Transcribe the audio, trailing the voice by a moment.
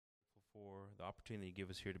the opportunity you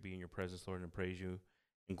give us here to be in your presence, Lord, and praise you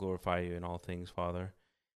and glorify you in all things, Father.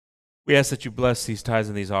 We ask that you bless these tithes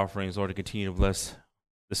and these offerings, Lord, to continue to bless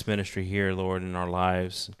this ministry here, Lord, in our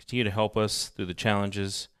lives. Continue to help us through the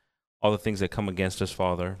challenges, all the things that come against us,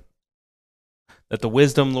 Father. That the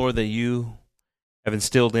wisdom, Lord, that you have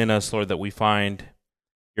instilled in us, Lord, that we find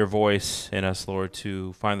your voice in us, Lord,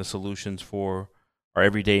 to find the solutions for our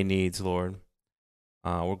everyday needs, Lord.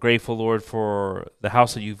 We're grateful, Lord, for the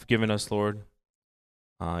house that you've given us, Lord.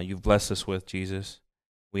 You've blessed us with, Jesus.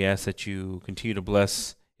 We ask that you continue to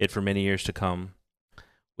bless it for many years to come.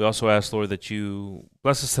 We also ask, Lord, that you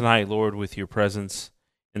bless us tonight, Lord, with your presence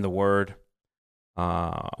in the word.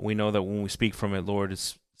 We know that when we speak from it, Lord,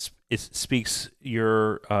 it speaks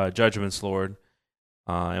your judgments, Lord.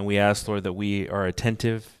 And we ask, Lord, that we are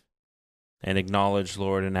attentive and acknowledge,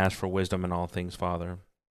 Lord, and ask for wisdom in all things, Father.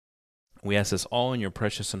 We ask this all in your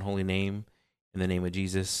precious and holy name. In the name of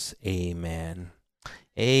Jesus, amen.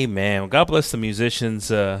 Amen. Well, God bless the musicians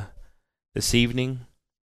this evening.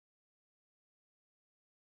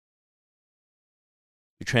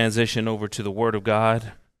 We transition over to the Word of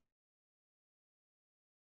God.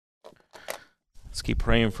 Let's keep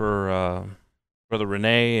praying for Brother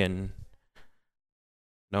Renee, and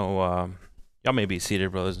y'all may be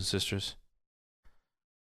seated, brothers and sisters.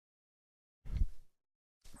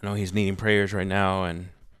 I know he's needing prayers right now, and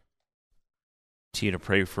continue to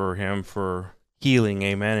pray for him for healing,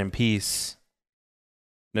 amen, and peace,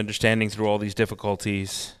 and understanding through all these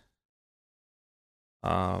difficulties.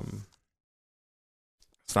 It's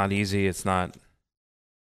not easy. It's not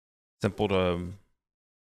simple to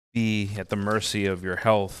be at the mercy of your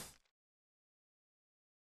health,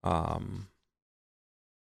 or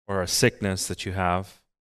a sickness that you have.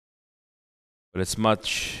 But it's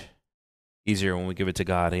much easier when we give it to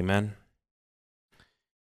God, amen.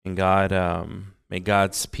 And God, may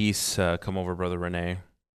God's peace come over Brother Renee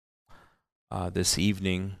this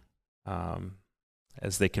evening,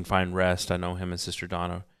 as they can find rest. I know him and Sister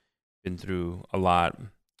Donna been through a lot.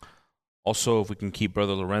 Also, if we can keep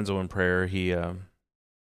Brother Lorenzo in prayer, he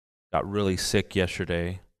got really sick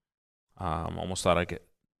yesterday.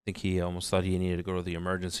 Think he almost thought he needed to go to the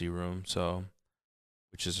emergency room, so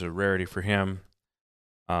which is a rarity for him.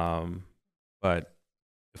 But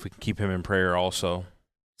if we can keep him in prayer also.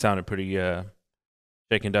 Sounded pretty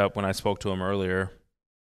shaken up when I spoke to him earlier.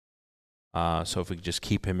 So if we could just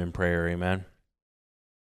keep him in prayer, amen.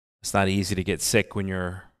 It's not easy to get sick when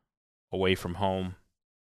you're away from home.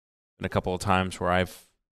 And a couple of times where I've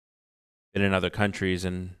been in other countries,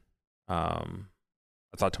 and I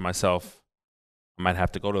thought to myself, I might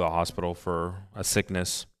have to go to the hospital for a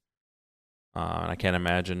sickness. And I can't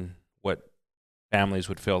imagine what families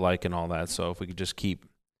would feel like and all that. So if we could just keep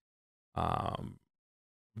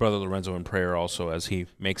Brother Lorenzo in prayer also as he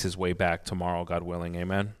makes his way back tomorrow, God willing,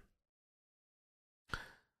 amen.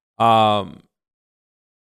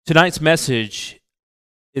 Tonight's message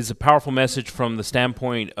is a powerful message from the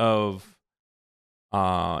standpoint of,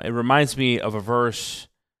 it reminds me of a verse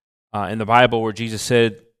in the Bible where Jesus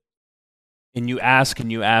said, and you ask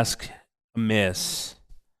amiss.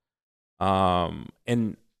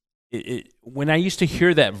 And when I used to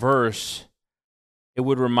hear that verse, it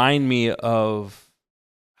would remind me of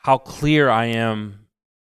how clear I am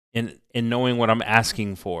in knowing what I'm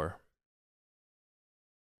asking for.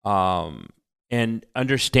 And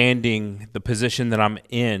understanding the position that I'm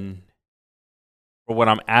in for what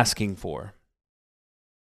I'm asking for.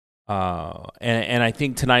 And I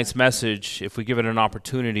think tonight's message, if we give it an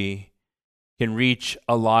opportunity, can reach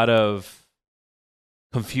a lot of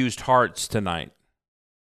confused hearts tonight.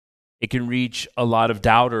 It can reach a lot of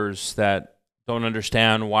doubters that don't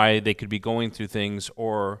understand why they could be going through things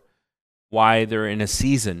or why they're in a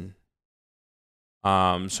season.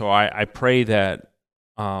 So I pray that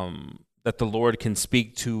that the Lord can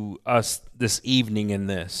speak to us this evening in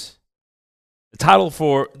this. The title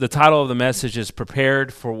of the message is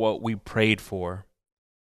 "Prepared for What We Prayed For,"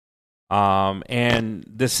 and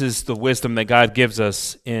this is the wisdom that God gives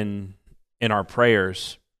us in our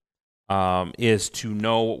prayers. Is to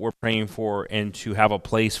know what we're praying for and to have a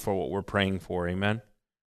place for what we're praying for. Amen.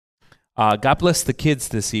 God bless the kids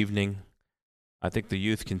this evening. I think the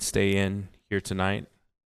youth can stay in here tonight.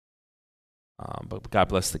 But God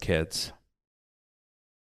bless the kids.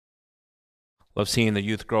 Love seeing the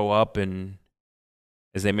youth grow up and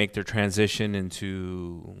as they make their transition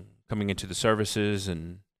into coming into the services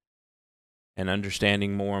and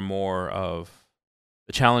understanding more and more of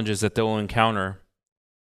the challenges that they'll encounter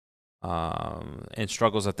and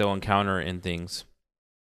struggles that they'll encounter in things.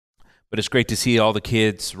 But it's great to see all the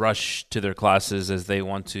kids rush to their classes as they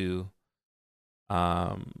want to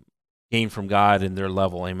gain from God and their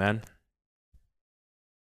level. Amen.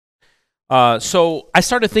 So I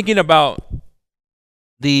started thinking about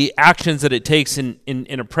the actions that it takes in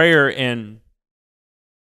a prayer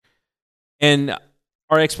and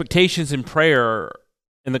our expectations in prayer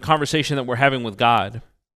and the conversation that we're having with God.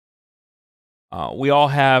 We all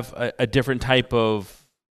have a different type of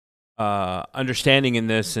understanding in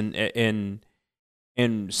this, and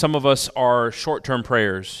some of us are short-term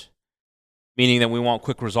prayers, meaning that we want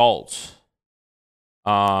quick results,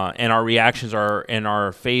 and our reactions are, and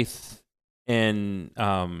our faith and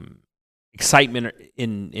excitement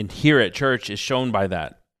in here at church is shown by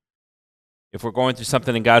that. If we're going through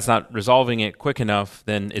something and God's not resolving it quick enough,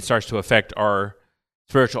 then it starts to affect our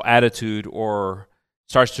spiritual attitude or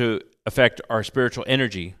starts to affect our spiritual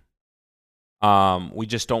energy. We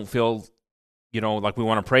just don't feel, like we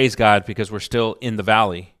want to praise God because we're still in the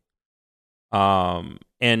valley. And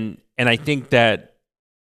I think that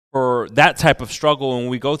for that type of struggle, when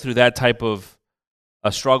we go through that type of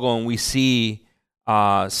a struggle and we see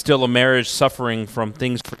still a marriage suffering from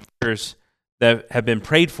things for years that have been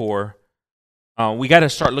prayed for, we got to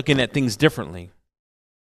start looking at things differently.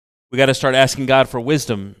 We got to start asking God for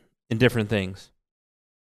wisdom in different things.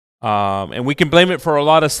 And we can blame it for a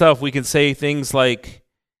lot of stuff. We can say things like,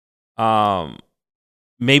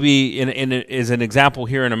 maybe as an example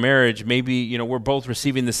here in a marriage, maybe, we're both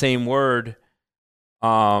receiving the same word,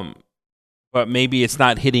 but maybe it's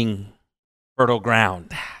not hitting fertile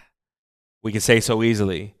ground. We can say so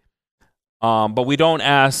easily. But we don't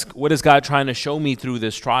ask, what is God trying to show me through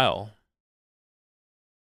this trial?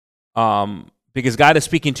 Because God is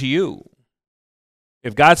speaking to you.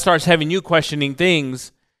 If God starts having you questioning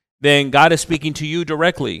things, then God is speaking to you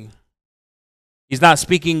directly. He's not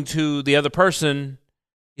speaking to the other person.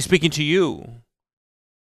 He's speaking to you.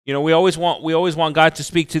 We always want God to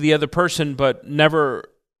speak to the other person, but never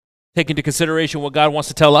take into consideration what God wants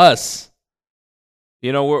to tell us.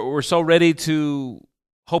 We're so ready to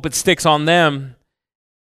hope it sticks on them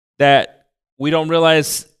that we don't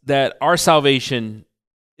realize that our salvation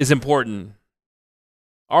is important.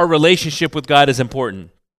 Our relationship with God is important.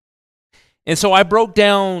 And so I broke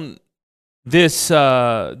down this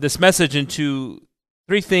message into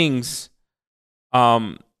three things.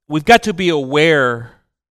 We've got to be aware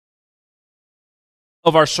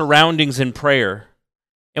of our surroundings in prayer.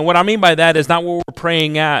 And what I mean by that is not what we're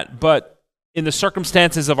praying at, but in the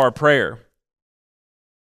circumstances of our prayer.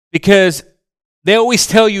 Because they always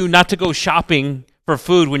tell you not to go shopping for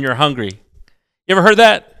food when you're hungry. You ever heard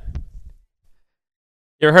that?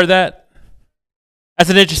 You ever heard that? That's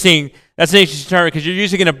an interesting term, because you're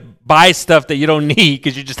usually going to buy stuff that you don't need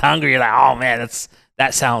because you're just hungry. You're like, oh man,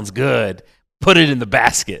 that sounds good. Put it in the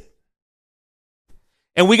basket.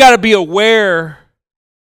 And we got to be aware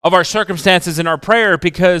of our circumstances in our prayer,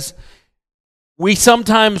 because we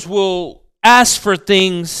sometimes will ask for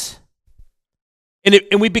things and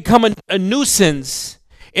we become a nuisance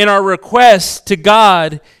in our request to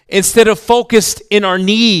God instead of focused in our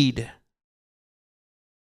need.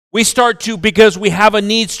 We start to, because we have a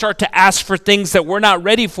need, start to ask for things that we're not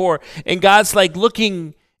ready for. And God's like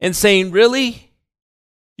looking and saying, really?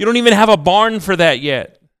 You don't even have a barn for that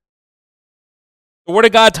yet. The Word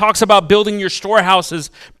of God talks about building your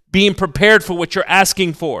storehouses, being prepared for what you're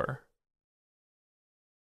asking for.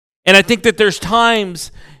 And I think that there's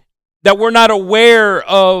times that we're not aware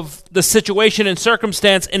of the situation and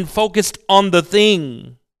circumstance and focused on the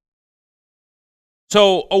thing.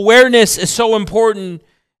 So awareness is so important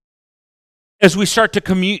as we start to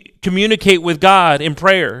communicate with God in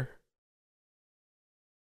prayer.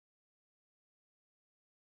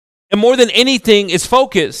 And more than anything is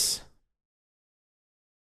focus.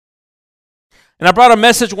 And I brought a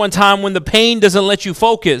message one time, when the pain doesn't let you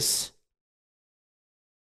focus.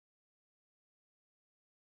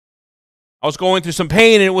 I was going through some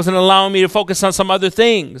pain and it wasn't allowing me to focus on some other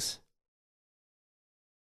things.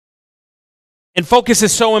 And focus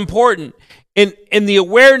is so important. And the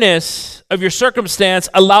awareness of your circumstance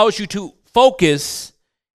allows you to focus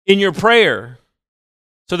in your prayer.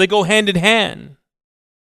 So they go hand in hand.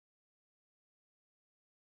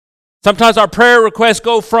 Sometimes our prayer requests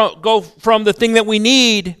go from the thing that we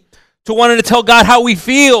need to wanting to tell God how we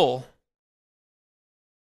feel.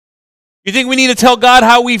 You think we need to tell God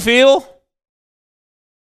how we feel?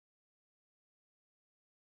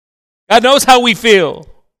 God knows how we feel.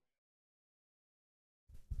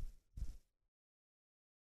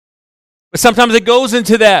 But sometimes it goes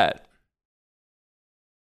into that.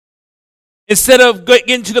 Instead of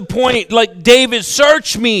getting to the point like David,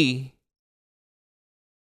 search me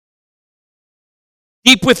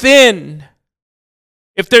deep within.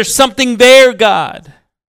 If there's something there, God.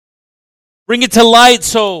 Bring it to light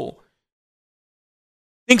so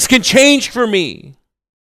things can change for me.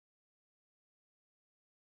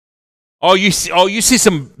 Oh, you see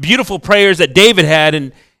some beautiful prayers that David had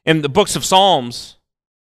in the books of Psalms.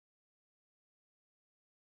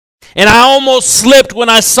 And I almost slipped when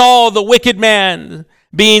I saw the wicked man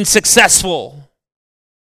being successful.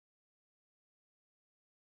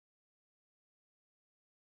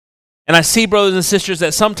 And I see, brothers and sisters,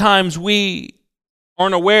 that sometimes we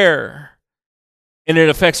aren't aware, and it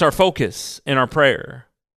affects our focus in our prayer.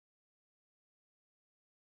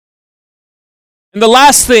 And the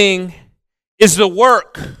last thing is the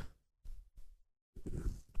work.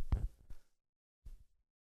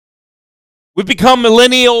 We've become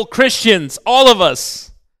millennial Christians, all of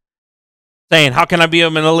us, saying, how can I be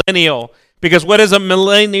a millennial? Because what is a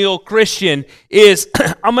millennial Christian is,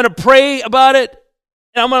 I'm going to pray about it,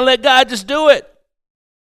 and I'm going to let God just do it.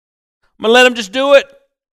 I'm going to let him just do it.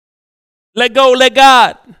 Let go, let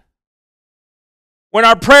God. When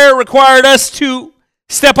our prayer required us to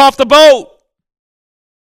step off the boat.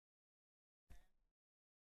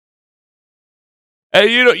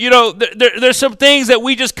 There's some things that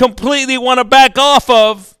we just completely want to back off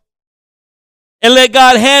of and let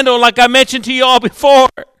God handle, like I mentioned to you all before.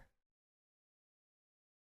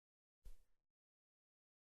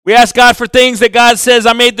 We ask God for things that God says,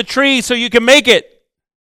 I made the tree so you can make it.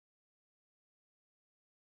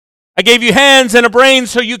 I gave you hands and a brain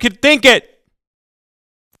so you could think it.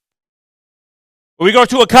 But we go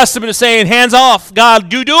to a custom to saying, hands off,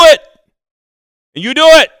 God, you do it. And you do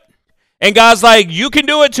it. And God's like, you can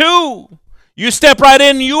do it too. You step right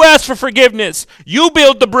in, you ask for forgiveness. You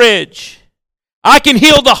build the bridge. I can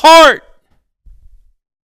heal the heart.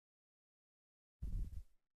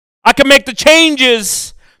 I can make the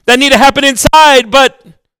changes that need to happen inside, but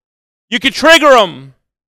you can trigger them.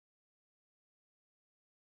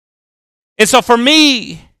 And so for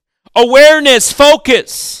me, awareness,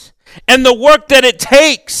 focus, and the work that it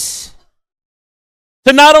takes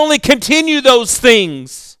to not only continue those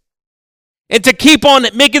things, and to keep on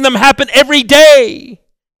making them happen every day.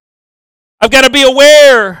 I've got to be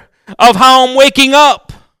aware of how I'm waking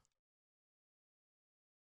up.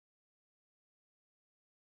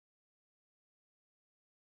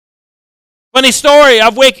 Funny story,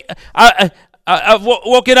 I've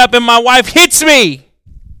woken up and my wife hits me.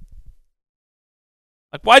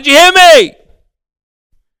 Like, why'd you hit me?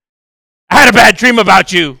 I had a bad dream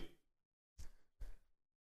about you.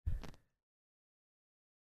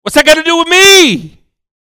 What's that got to do with me?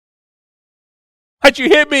 Why'd you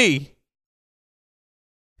hit me?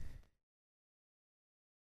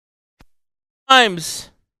 Times,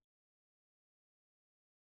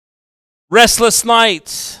 restless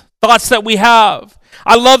nights, thoughts that we have.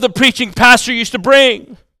 I love the preaching pastor used to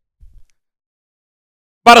bring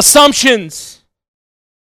about assumptions,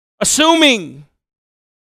 assuming,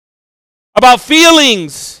 about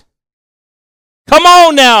feelings. Come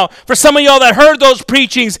on now, for some of y'all that heard those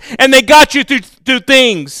preachings and they got you through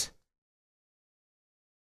things.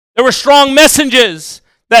 There were strong messages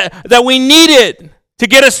that we needed to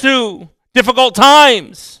get us through difficult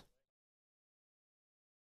times.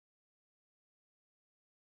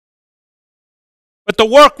 But the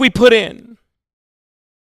work we put in,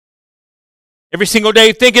 every single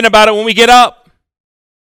day thinking about it when we get up,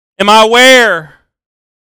 am I aware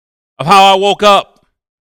of how I woke up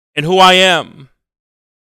and who I am?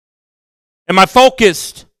 Am I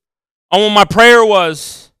focused on what my prayer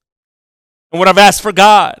was and what I've asked for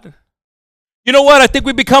God? You know what? I think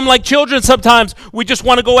we become like children sometimes. We just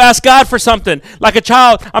want to go ask God for something. Like a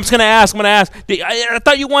child, I'm just going to ask. I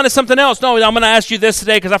thought you wanted something else. No, I'm going to ask you this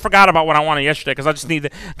today because I forgot about what I wanted yesterday because I just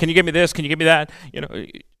need can you give me this? Can you give me that? You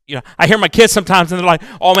know, I hear my kids sometimes and they're like,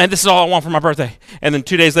 oh man, this is all I want for my birthday. And then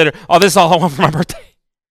 2 days later, oh, this is all I want for my birthday.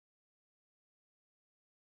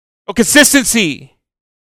 Oh, consistency.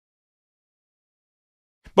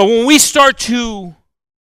 But when we start to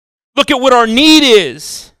look at what our need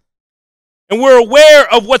is, and we're aware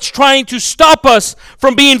of what's trying to stop us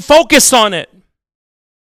from being focused on it,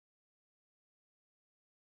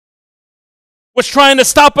 what's trying to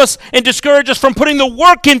stop us and discourage us from putting the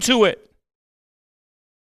work into it,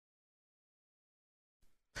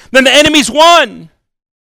 then the enemy's won.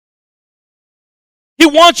 He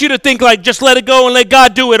wants you to think like, just let it go and let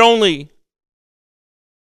God do it only.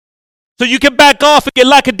 So you can back off and get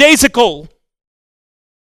lackadaisical.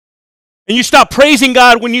 And you stop praising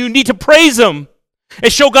God when you need to praise him.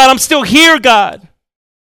 And show God, I'm still here, God.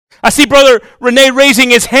 I see Brother Renee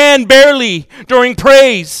raising his hand barely during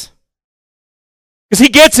praise. Because he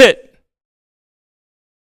gets it.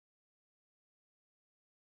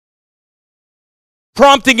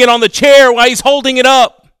 prompting it on the chair while he's holding it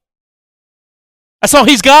up. That's all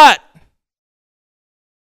he's got.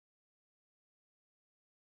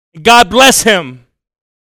 God bless him.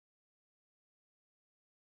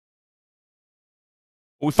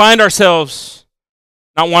 We find ourselves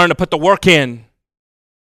not wanting to put the work in.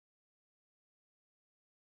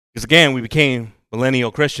 Because again, we became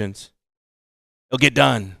millennial Christians. It'll get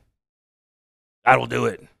done. God will do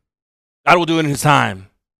it. God will do it in his time.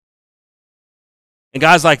 And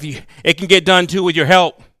God's like, it can get done too with your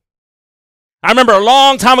help. I remember a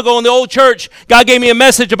long time ago in the old church, God gave me a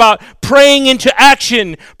message about praying into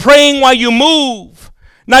action, praying while you move.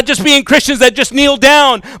 Not just being Christians that just kneel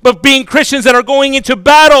down, but being Christians that are going into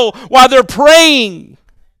battle while they're praying.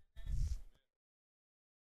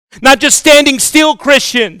 Not just standing still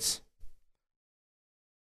Christians,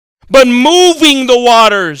 but moving the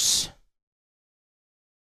waters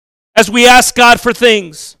as we ask God for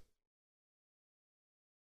things.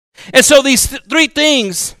 And so these three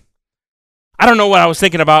things, I don't know what I was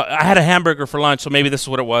thinking about. I had a hamburger for lunch, so maybe this is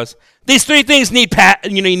what it was. These three things need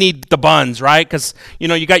you need the buns, right? Because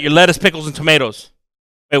you got your lettuce, pickles, and tomatoes.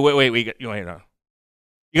 Wait. You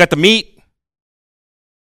got the meat.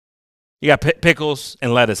 You got pickles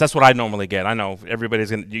and lettuce. That's what I normally get. I know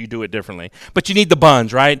you do it differently. But you need the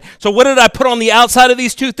buns, right? So what did I put on the outside of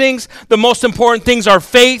these two things? The most important things are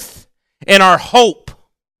faith and our hope.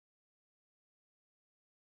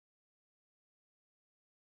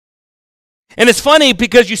 And it's funny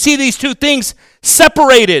because you see these two things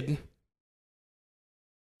separated.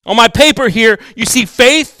 On my paper here, you see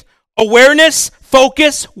faith, awareness,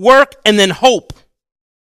 focus, work, and then hope.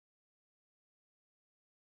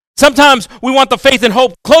 Sometimes we want the faith and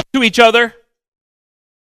hope close to each other,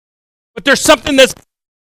 but there's something that's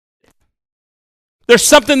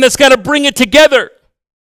got to bring it together.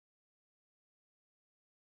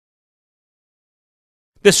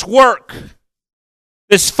 This work,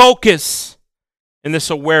 this focus, and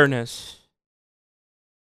this awareness.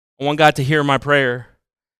 I want God to hear my prayer.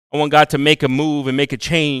 I want God to make a move and make a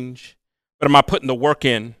change. But am I putting the work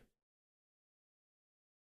in?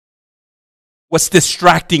 What's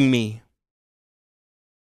distracting me?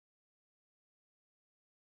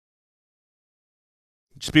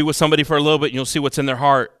 Just be with somebody for a little bit and you'll see what's in their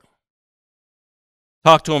heart.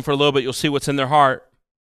 Talk to them for a little bit, you'll see what's in their heart.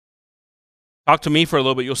 Talk to me for a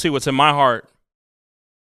little bit, you'll see what's in my heart.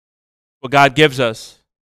 What God gives us.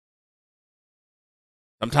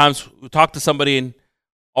 Sometimes we talk to somebody and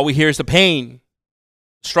all we hear is the pain,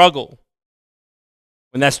 struggle.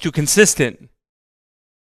 When that's too consistent,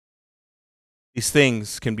 these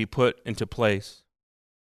things can be put into place.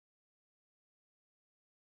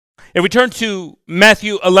 If we turn to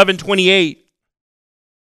Matthew 11:28,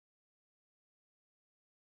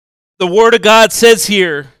 the Word of God says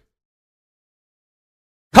here,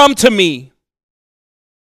 "Come to me.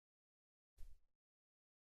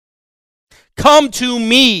 Come to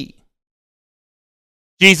me,"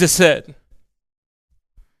 Jesus said.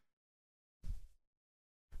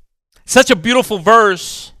 Such a beautiful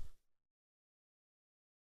verse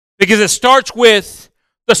because it starts with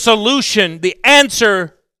the solution, the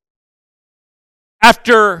answer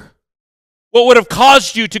after what would have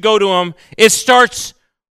caused you to go to him. It starts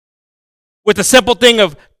with the simple thing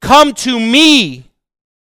of, come to me.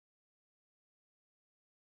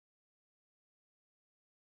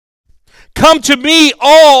 Come to me,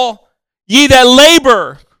 all ye that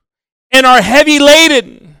labor and are heavy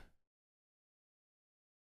laden.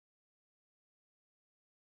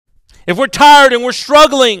 If we're tired and we're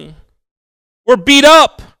struggling, we're beat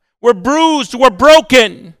up, we're bruised, we're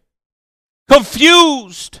broken,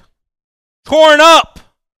 confused, torn up,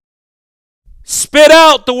 spit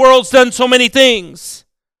out, the world's done so many things.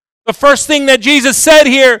 The first thing that Jesus said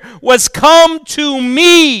here was, come to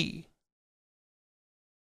me.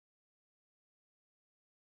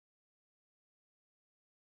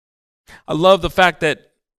 I love the fact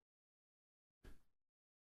that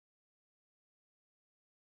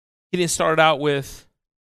he didn't start out with,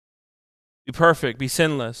 be perfect, be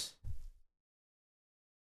sinless.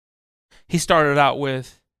 He started out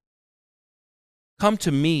with, come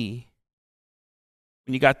to me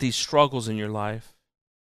when you got these struggles in your life.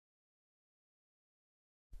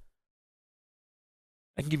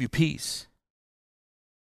 I can give you peace.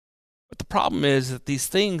 But the problem is that these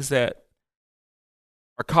things that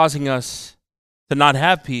are causing us to not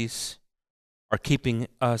have peace are keeping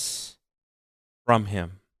us from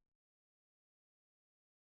him.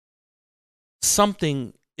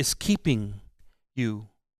 Something is keeping you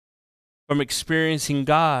from experiencing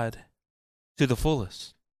God to the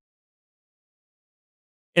fullest.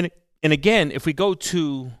 And again, if we go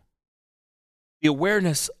to the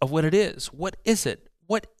awareness of what it is. What is it?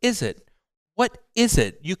 What is it? What is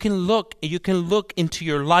it? You can look into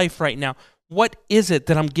your life right now. What is it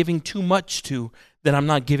that I'm giving too much to, that I'm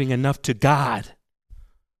not giving enough to God?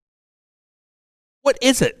 What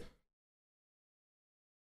is it?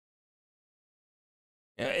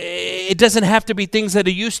 It doesn't have to be things that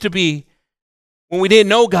it used to be when we didn't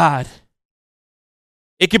know God.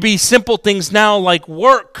 It could be simple things now like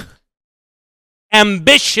work,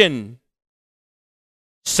 ambition,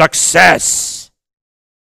 success.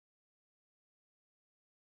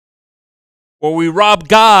 Or we rob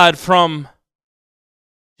God from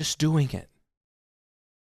just doing it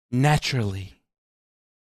naturally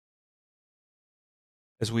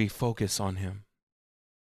as we focus on Him.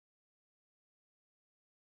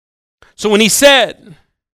 So when He said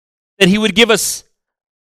that He would give us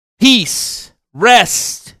peace,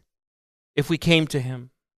 rest, if we came to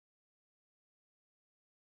Him,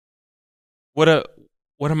 what a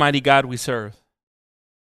mighty God we serve.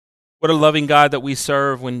 What a loving God that we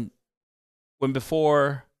serve when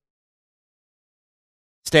before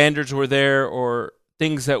standards were there, or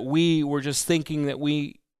things that we were just thinking that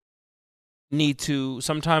we need to,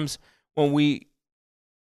 sometimes when we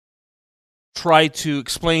try to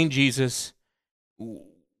explain Jesus,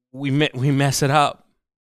 we mess it up.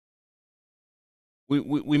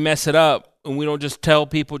 We mess it up, and we don't just tell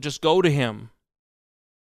people, just go to Him.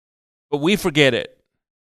 But we forget it.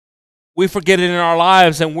 We forget it in our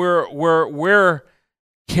lives, and we're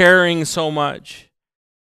carrying so much,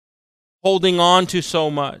 holding on to so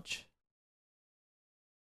much.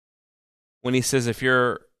 When He says, if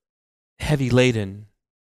you're heavy laden,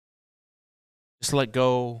 just let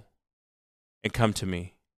go and come to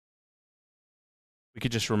me. We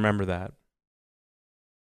could just remember that.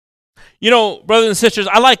 You know, brothers and sisters,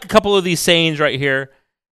 I like a couple of these sayings right here.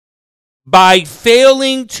 By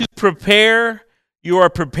failing to prepare, you are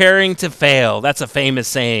preparing to fail. That's a famous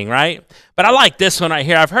saying, right? But I like this one right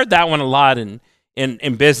here. I've heard that one a lot in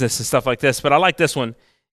business and stuff like this, but I like this one.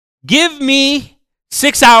 Give me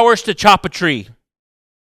 6 hours to chop a tree.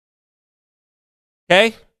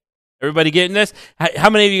 Okay? Everybody getting this? How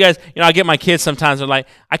many of you guys, I get my kids sometimes, they're like,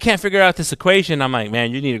 I can't figure out this equation. I'm like,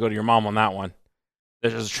 man, you need to go to your mom on that one.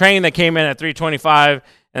 There's a train that came in at 3:25,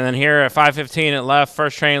 and then here at 5:15 it left,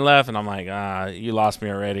 first train left, and I'm like, you lost me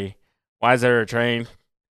already. Why is there a train?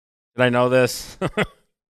 Did I know this? But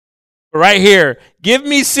right here, give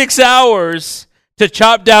me 6 hours to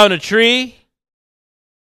chop down a tree,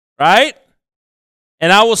 right?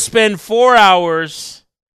 And I will spend 4 hours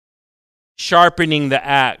sharpening the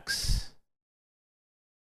axe.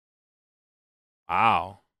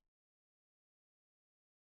 Wow.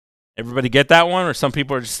 Everybody get that one? Or some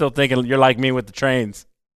people are still thinking you're like me with the trains?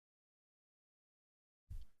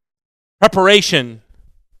 Preparation.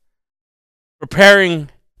 Preparing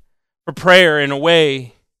for prayer in a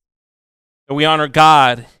way that we honor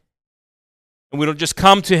God. And we don't just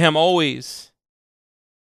come to Him always.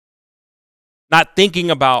 Not thinking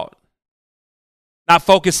about, not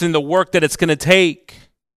focusing the work that it's going to take.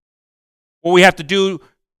 What we have to do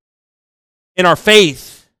in our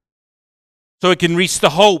faith so it can reach the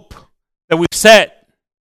hope that we've set.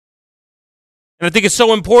 And I think it's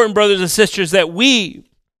so important, brothers and sisters, that we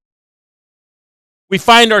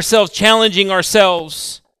find ourselves challenging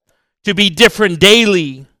ourselves to be different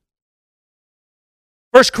daily.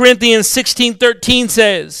 1 Corinthians 16:13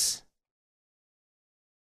 says,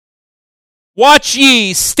 watch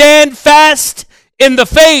ye, stand fast in the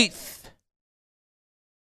faith.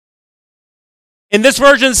 And this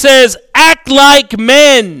version says, act like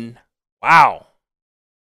men. Wow.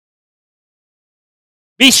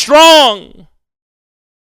 Be strong.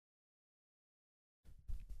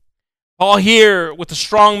 Paul here with a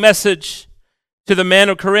strong message to the men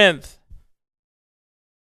of Corinth.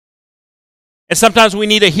 And sometimes we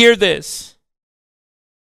need to hear this.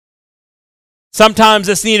 Sometimes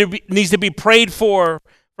this needs to be prayed for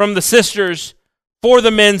from the sisters for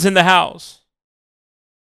the men's in the house.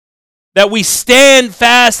 That we stand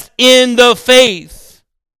fast in the faith.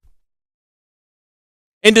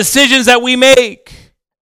 In decisions that we make.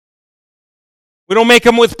 We don't make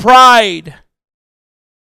them with pride.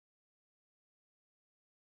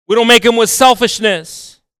 We don't make them with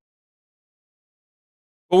selfishness.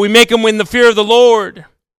 But we make them in the fear of the Lord.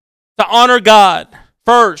 To honor God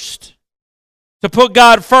first. To put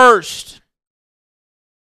God first.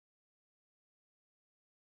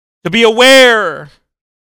 To be aware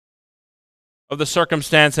of the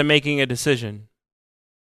circumstance and making a decision.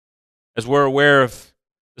 As we're aware of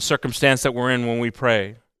the circumstance that we're in when we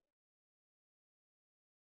pray.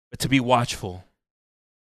 But to be watchful.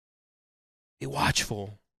 Be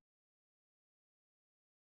watchful.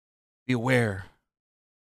 Be aware.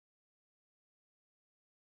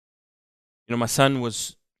 You know, my son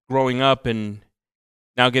was growing up and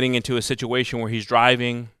now getting into a situation where he's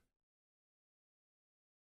driving.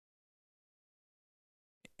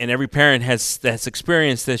 And every parent that's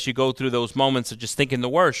experienced this. You go through those moments of just thinking the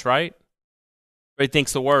worst, right? Everybody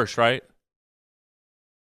thinks the worst, right?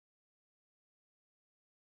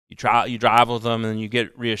 You drive with them and you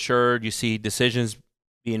get reassured. You see decisions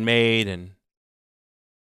being made, and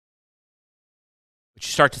but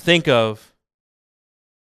you start to think of,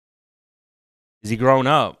 is he grown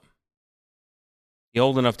up? Is he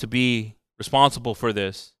old enough to be responsible for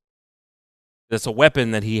this? That's a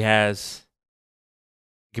weapon that he has.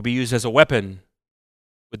 It could be used as a weapon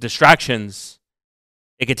with distractions.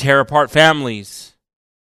 It could tear apart families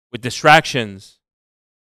with distractions.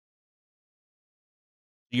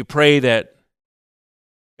 You pray that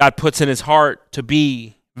God puts in his heart to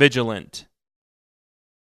be vigilant.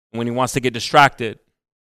 And when he wants to get distracted,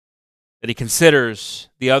 that he considers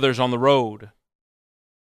the others on the road.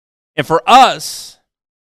 And for us,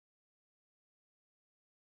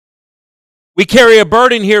 we carry a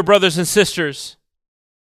burden here, brothers and sisters.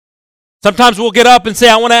 Sometimes we'll get up and say,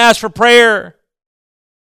 I want to ask for prayer.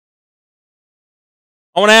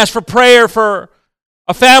 I want to ask for prayer for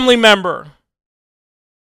a family member.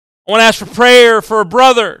 I want to ask for prayer for a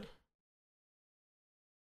brother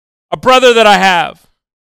that I have.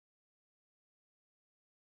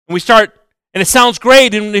 And we start, and it sounds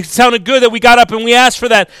great, and it sounded good that we got up and we asked for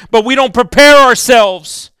that, but we don't prepare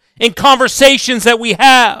ourselves in conversations that we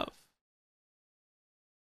have.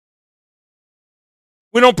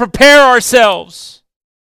 We don't prepare ourselves.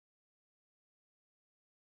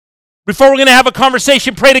 Before we're going to have a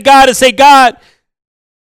conversation, pray to God and say, God,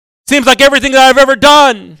 seems like everything that I've ever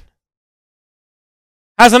done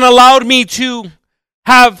hasn't allowed me to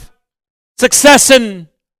have success in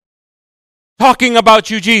talking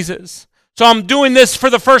about you, Jesus. So I'm doing this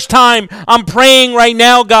for the first time. I'm praying right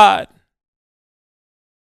now, God.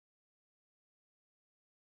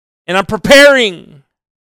 And I'm preparing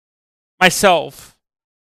myself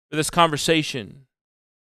for this conversation.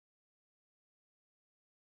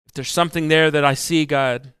 If there's something there that I see,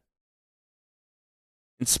 God,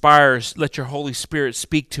 inspires, let your Holy Spirit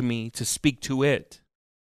speak to me to speak to it.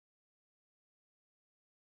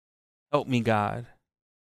 Help me, God.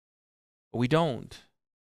 But we don't.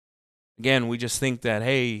 Again, we just think that,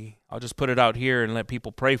 hey, I'll just put it out here and let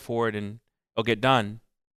people pray for it and it'll get done.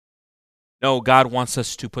 No, God wants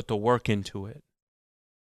us to put the work into it.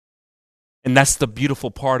 And that's the beautiful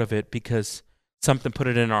part of it, because something put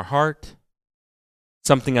it in our heart.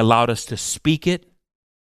 Something allowed us to speak it.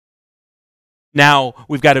 Now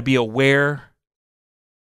we've got to be aware.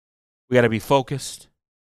 We've got to be focused.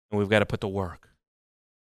 And we've got to put the work.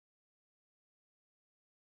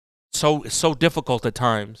 It's so difficult at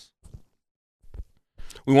times.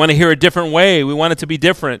 We want to hear a different way. We want it to be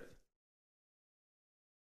different.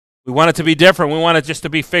 We want it to be different. We want it just to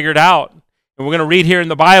be figured out. And we're going to read here in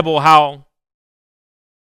the Bible how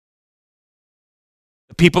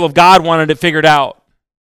the people of God wanted it figured out.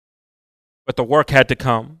 But the work had to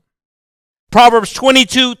come. Proverbs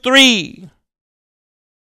 22:3.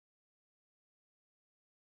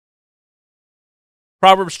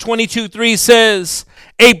 Proverbs 22:3 says,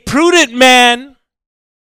 a prudent man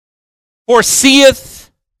foreseeth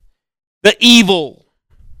the evil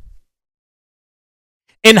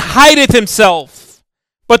and hideth himself,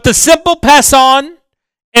 but the simple pass on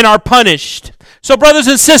and are punished. So, brothers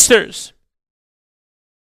and sisters,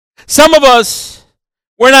 some of us,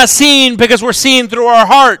 we're not seeing because we're seeing through our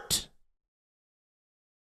heart.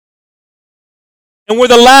 And we're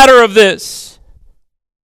the latter of this.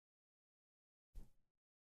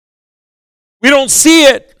 We don't see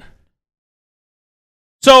it.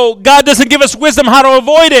 So God doesn't give us wisdom how to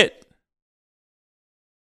avoid it.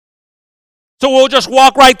 So we'll just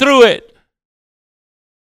walk right through it.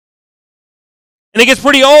 And it gets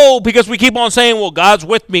pretty old because we keep on saying, well, God's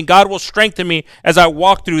with me. God will strengthen me as I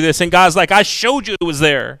walk through this. And God's like, I showed you it was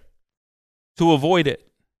there to avoid it.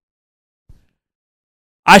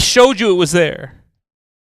 I showed you it was there.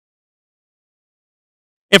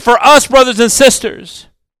 And for us, brothers and sisters,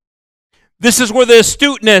 this is where the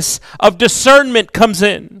astuteness of discernment comes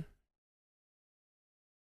in.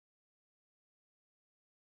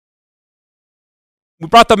 We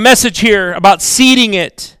brought the message here about seeding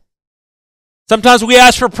it. Sometimes we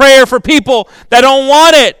ask for prayer for people that don't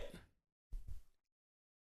want it.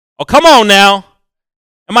 Oh, come on now.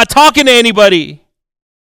 Am I talking to anybody?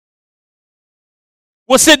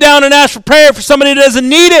 We'll sit down and ask for prayer for somebody that doesn't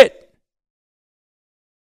need it.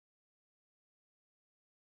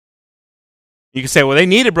 You can say, well, they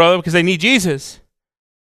need it, brother, because they need Jesus.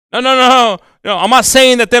 No. I'm not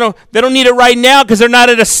saying that they don't need it right now because they're not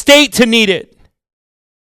in a state to need it.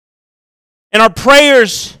 And our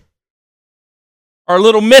prayers are a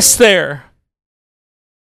little missed there.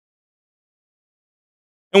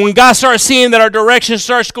 And when God starts seeing that our direction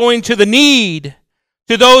starts going to the need,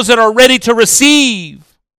 to those that are ready to receive,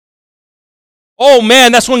 oh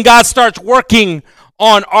man, that's when God starts working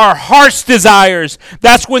on our heart's desires.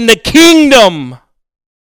 That's when the kingdom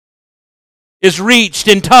is reached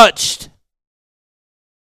and touched.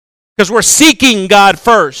 Because we're seeking God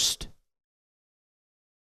first.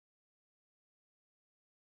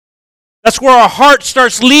 That's where our heart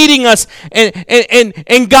starts leading us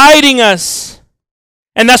and guiding us.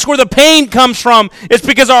 And that's where the pain comes from. It's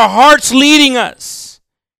because our heart's leading us.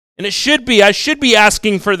 And it should be. I should be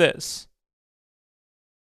asking for this.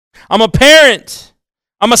 I'm a parent.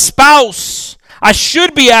 I'm a spouse. I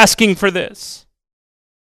should be asking for this.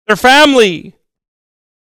 They're family.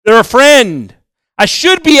 They're a friend. I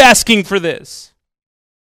should be asking for this.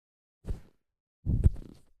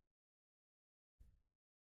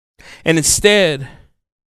 And instead,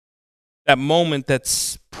 that moment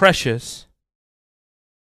that's precious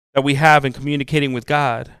that we have in communicating with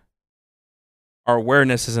God, our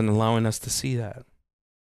awareness isn't allowing us to see that.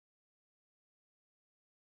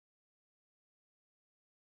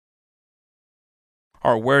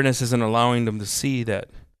 Our awareness isn't allowing them to see that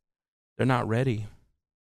they're not ready.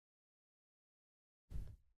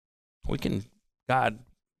 We can, God,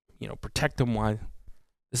 protect them while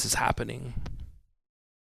this is happening.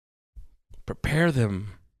 Prepare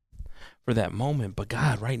them for that moment. But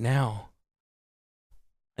God, right now,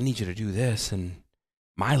 I need you to do this in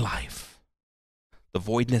my life. The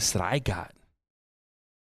voidness that I got.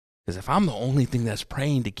 Because if I'm the only thing that's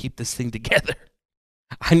praying to keep this thing together,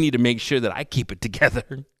 I need to make sure that I keep it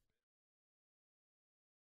together.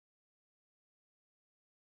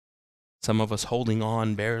 Some of us holding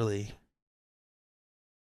on barely.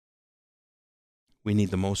 We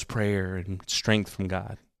need the most prayer and strength from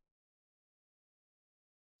God.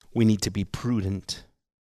 We need to be prudent,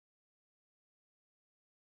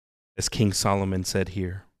 as King Solomon said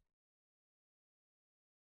here.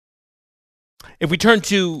 If we turn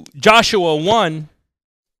to Joshua 1,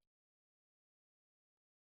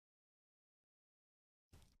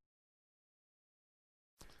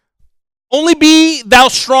 only be thou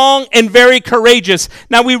strong and very courageous.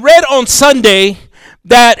 Now we read on Sunday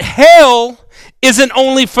that hell isn't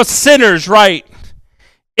only for sinners, right?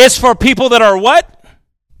 It's for people that are what?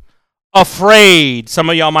 Afraid. Some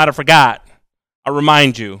of y'all might have forgot. I'll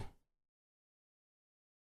remind you.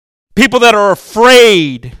 People that are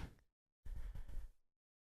afraid.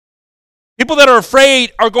 People that are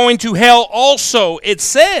afraid are going to hell also, it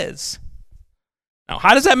says. Now,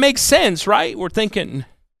 how does that make sense, right? We're thinking,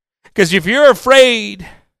 because if you're afraid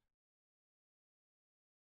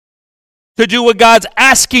to do what God's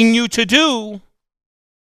asking you to do,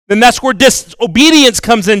 then that's where disobedience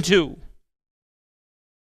comes into.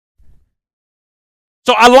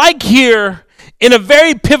 So I like here, in a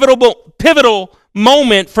very pivotal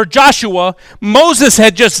moment for Joshua, Moses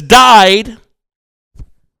had just died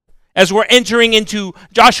as we're entering into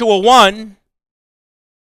Joshua 1.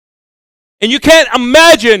 And you can't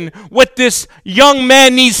imagine what this young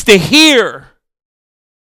man needs to hear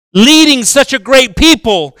leading such a great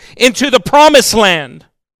people into the promised land.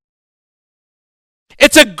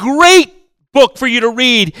 It's a great book for you to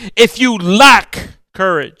read if you lack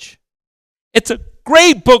courage. It's a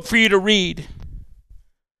great book for you to read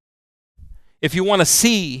if you want to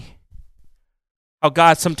see how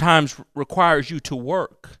God sometimes requires you to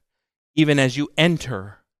work even as you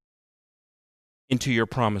enter into your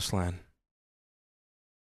promised land.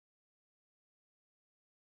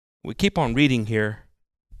 We keep on reading here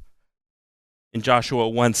in Joshua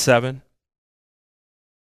 1:7.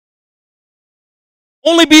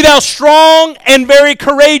 Only be thou strong and very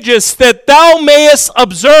courageous, that thou mayest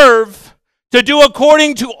observe to do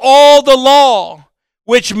according to all the law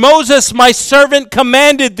which Moses my servant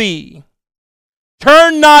commanded thee.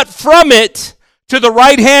 Turn not from it to the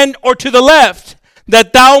right hand or to the left,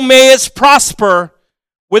 that thou mayest prosper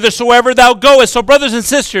whithersoever thou goest. So brothers and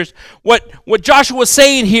sisters, what Joshua was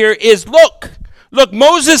saying here is, look,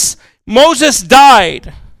 Moses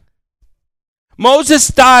died. Moses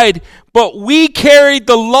died, but we carried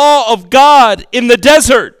the law of God in the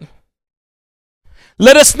desert.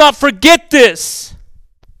 Let us not forget this.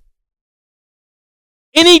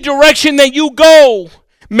 Any direction that you go,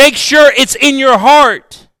 make sure it's in your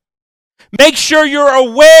heart. Make sure you're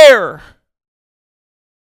aware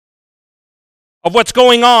of what's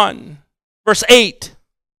going on. Verse 8.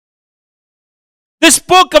 This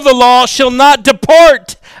book of the law shall not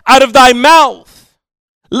depart out of thy mouth.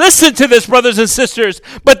 Listen to this, brothers and sisters.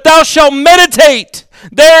 But thou shalt meditate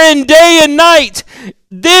therein day and night.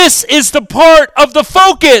 This is the part of the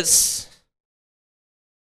focus.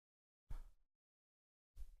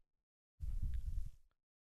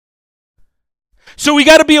 So we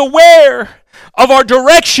got to be aware of our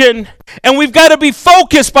direction, and we've got to be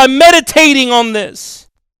focused by meditating on this.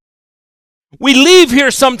 We leave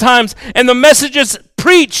here sometimes, and the message is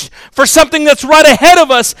preached for something that's right ahead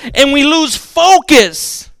of us, and we lose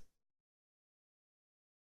focus.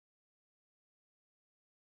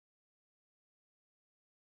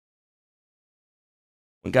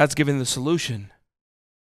 When God's giving the solution.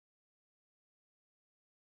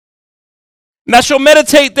 And thou shalt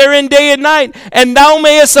meditate therein day and night, and thou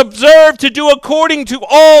mayest observe to do according to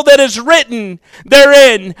all that is written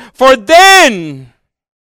therein. For then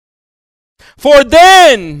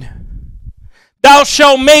thou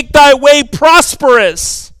shalt make thy way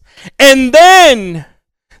prosperous, and then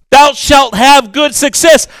thou shalt have good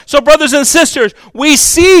success. So, brothers and sisters, we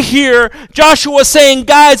see here Joshua saying,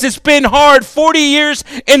 guys, it's been hard, 40 years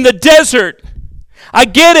in the desert. I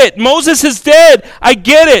get it. Moses is dead. I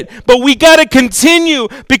get it. But we got to continue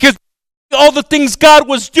because all the things God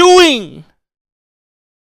was doing.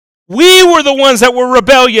 We were the ones that were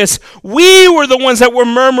rebellious. We were the ones that were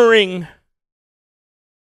murmuring.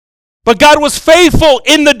 But God was faithful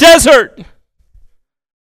in the desert.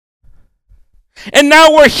 And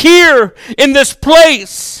now we're here in this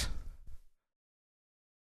place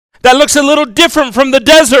that looks a little different from the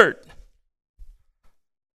desert.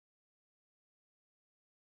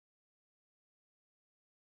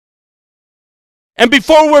 And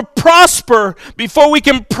before we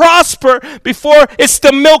can prosper, before it's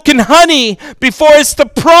the milk and honey, before it's the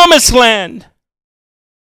promised land,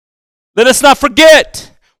 let us not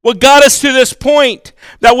forget what got us to this point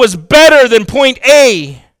that was better than point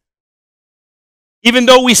A, even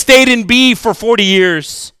though we stayed in B for 40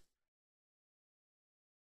 years.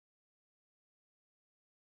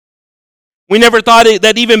 We never thought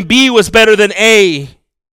that even B was better than A.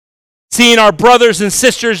 Seeing our brothers and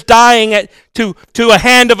sisters dying to a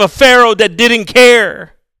hand of a Pharaoh that didn't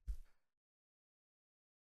care.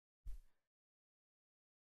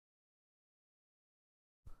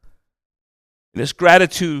 This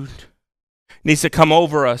gratitude needs to come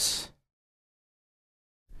over us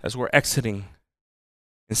as we're exiting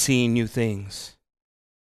and seeing new things.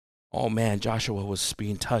 Oh man, Joshua was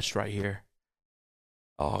being touched right here.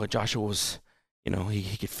 Oh, Joshua was,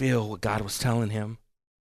 he could feel what God was telling him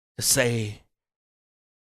to say.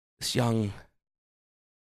 This young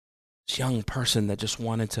person that just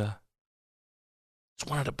wanted to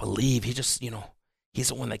believe. He just, he's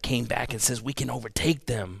the one that came back and says, we can overtake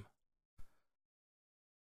them.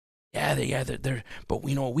 They're but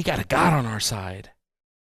we got a God on our side.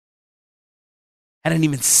 Didn't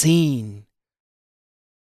even see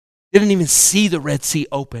the Red Sea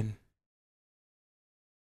open.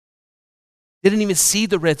 Didn't even see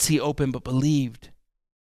the Red Sea open, but believed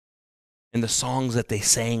in the songs that they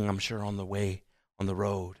sang, I'm sure, on the way, on the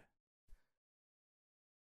road.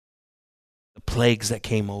 The plagues that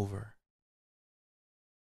came over.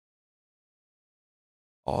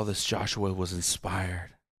 All this, Joshua was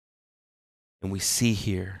inspired. And we see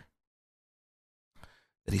here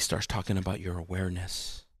that he starts talking about your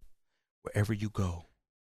awareness. Wherever you go,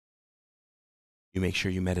 you make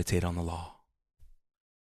sure you meditate on the law.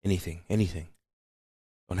 Anything.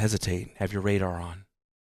 Don't hesitate. Have your radar on.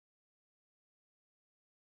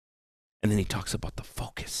 And then he talks about the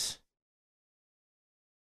focus.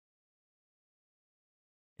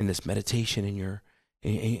 In this meditation,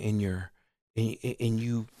 in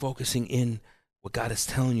you focusing in what God is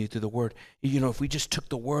telling you through the word. If we just took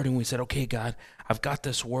the word and we said, okay, God, I've got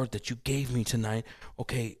this word that you gave me tonight.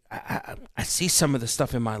 Okay, I see some of the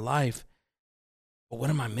stuff in my life, but what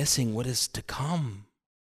am I missing? What is to come?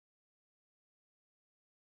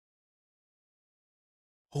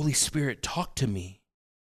 Holy Spirit, talk to me.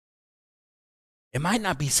 It might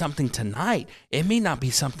not be something tonight. It may not be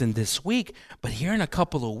something this week, but here in a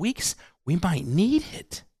couple of weeks, we might need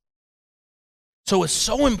it. So it's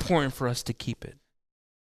so important for us to keep it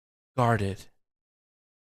guarded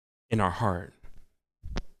in our heart.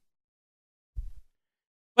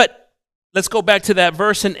 But let's go back to that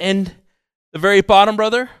verse and end the very bottom,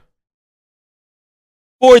 brother.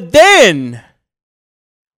 For then,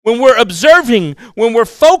 when we're observing, when we're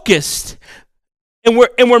focused, and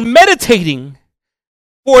we're meditating,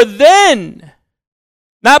 for then,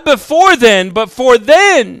 not before then, but for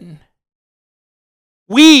then,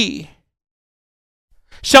 we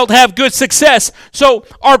shalt have good success. So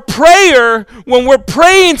our prayer, when we're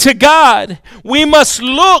praying to God, we must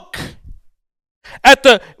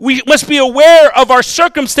we must be aware of our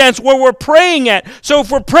circumstance where we're praying at. So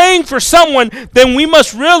if we're praying for someone, then we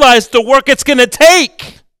must realize the work it's going to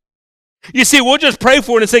take. You see, we'll just pray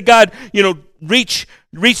for it and say, God, reach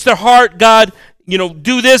their heart, God,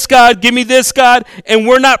 do this, God, give me this, God. And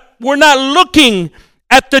we're not looking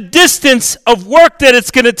at the distance of work that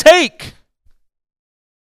it's going to take.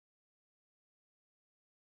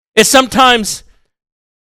 It sometimes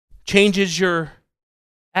changes your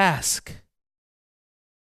ask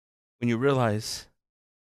when you realize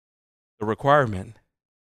the requirement.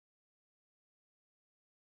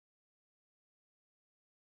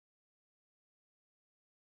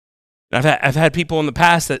 I've had people in the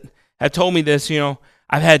past that have told me this,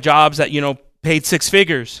 I've had jobs that, paid six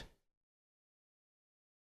figures.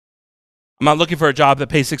 I'm not looking for a job that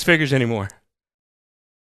pays six figures anymore.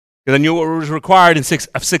 Because I knew what was required in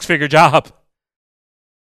a six-figure job.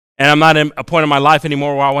 And I'm not in a point in my life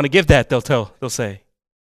anymore where I want to give that, they'll say.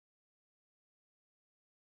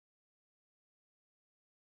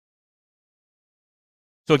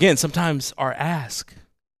 So again, sometimes our ask,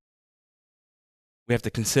 we have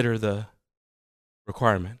to consider the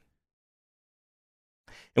requirement.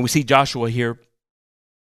 And we see Joshua here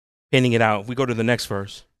painting it out. If we go to the next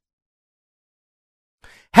verse.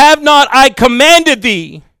 Have not I commanded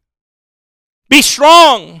thee? Be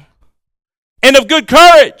strong and of good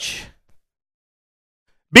courage.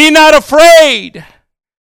 Be not afraid,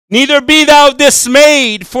 neither be thou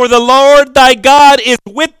dismayed, for the Lord thy God is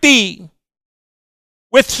with thee,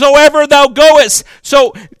 whithersoever thou goest.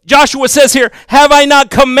 So Joshua says here, have I not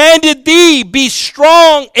commanded thee? Be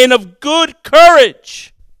strong and of good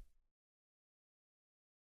courage.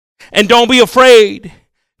 And don't be afraid,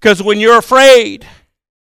 because when you're afraid,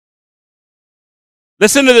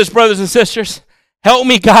 listen to this, brothers and sisters. Help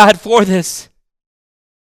me, God, for this.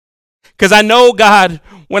 Because I know, God,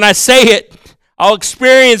 when I say it, I'll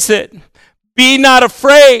experience it. Be not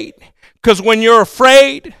afraid, because when you're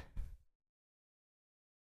afraid,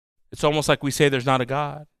 it's almost like we say there's not a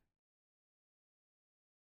God.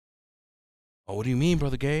 Oh, what do you mean,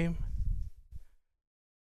 Brother Gabe?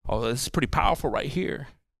 Oh, this is pretty powerful right here.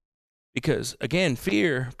 Because, again,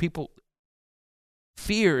 fear is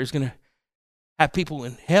going to have people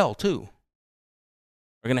in hell too.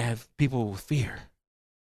 We're going to have people with fear.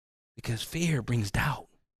 Because fear brings doubt.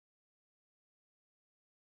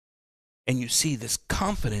 And you see this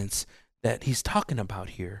confidence that he's talking about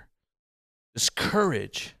here. This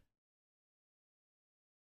courage.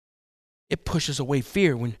 It pushes away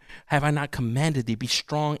fear. When have I not commanded thee, be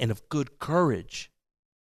strong and of good courage?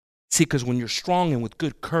 See, because when you're strong and with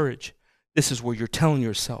good courage, this is where you're telling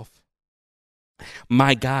yourself,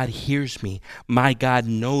 my God hears me. My God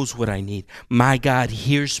knows what I need. My God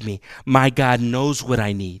hears me. My God knows what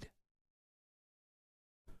I need.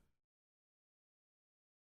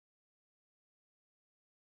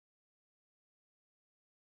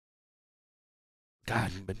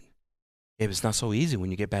 God, but it's not so easy when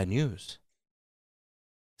you get bad news.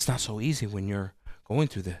 It's not so easy when you're going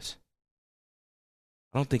through this.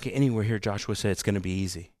 I don't think anywhere here Joshua said it's going to be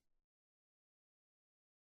easy.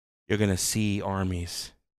 You're going to see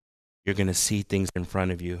armies. You're going to see things in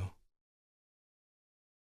front of you.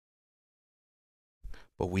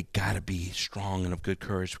 But we got to be strong and of good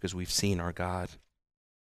courage because we've seen our God.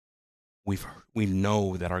 We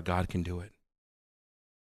know that our God can do it.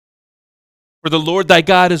 For the Lord thy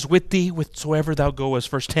God is with thee whithersoever thou goest.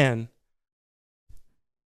 Verse 10.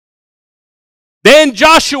 Then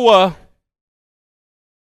Joshua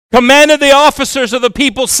commanded the officers of the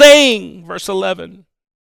people, saying, verse 11,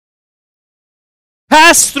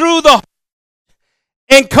 pass through the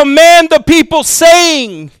and command the people,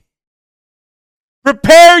 saying,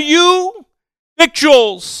 prepare you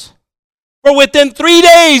victuals, for within 3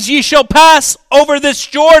 days ye shall pass over this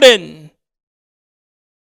Jordan.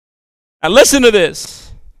 Now listen to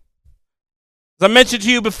this. As I mentioned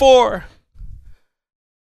to you before,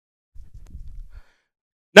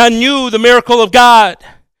 none knew the miracle of God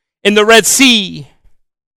in the Red Sea.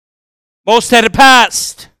 Most had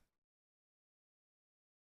passed.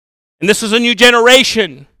 And this was a new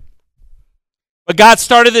generation. But God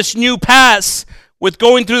started this new pass with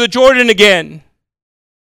going through the Jordan again.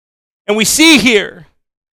 And we see here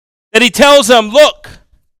that he tells them, look,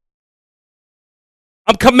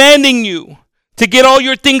 I'm commanding you to get all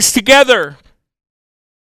your things together.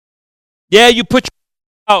 Yeah, you put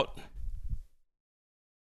your out.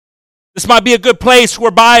 This might be a good place.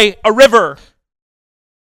 We're by a river.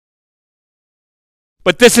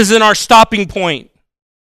 But this isn't our stopping point.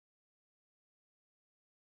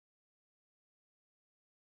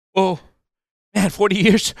 Oh, man, 40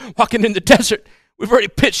 years walking in the desert. We've already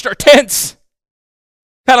pitched our tents.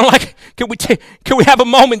 Kind of like, can we have a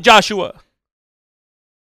moment, Joshua?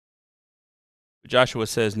 But Joshua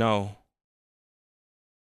says, no.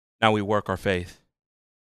 Now we work our faith.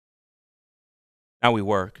 Now we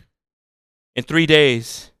work. In 3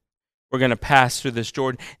 days, we're going to pass through this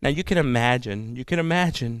Jordan. Now you can imagine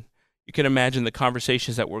the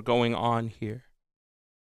conversations that were going on here.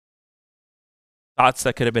 Thoughts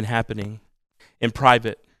that could have been happening in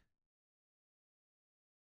private,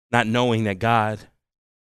 not knowing that God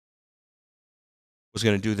was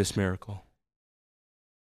going to do this miracle.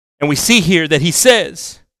 And we see here that he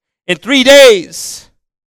says, in 3 days,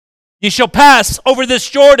 ye shall pass over this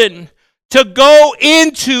Jordan to go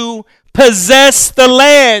into possess the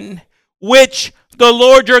land which the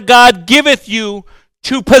Lord your God giveth you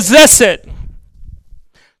to possess it.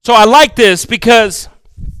 So I like this because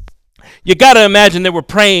you got to imagine they were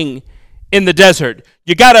praying in the desert.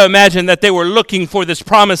 You got to imagine that they were looking for this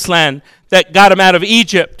promised land that got them out of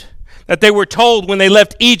Egypt, that they were told when they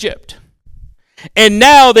left Egypt. And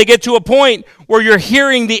now they get to a point where you're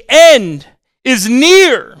hearing the end is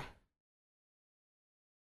near.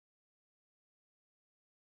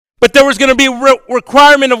 But there was going to be a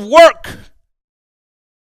requirement of work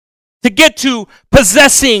to get to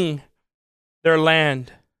possessing their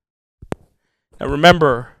land. Now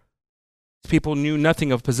remember, people knew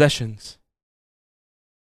nothing of possessions.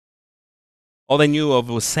 All they knew of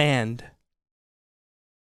was sand.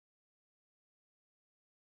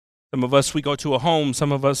 Some of us, we go to a home.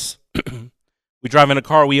 Some of us, we drive in a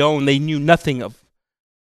car we own. They knew nothing of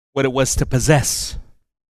what it was to possess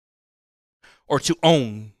or to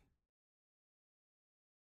own.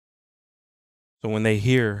 So when they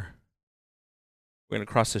hear, we're going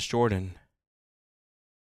to cross this Jordan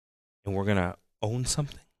and we're going to own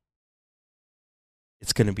something,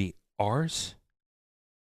 it's going to be ours.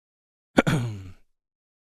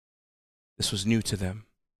 This was new to them.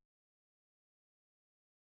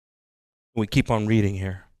 We keep on reading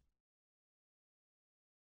here.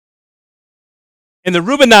 And the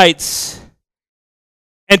Reubenites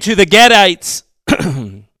and to the Gadites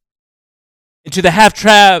and to the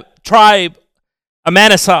half-tribe of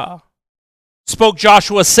Manasseh spoke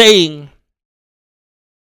Joshua, saying,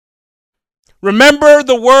 remember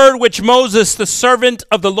the word which Moses, the servant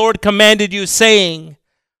of the Lord, commanded you, saying,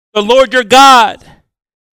 the Lord your God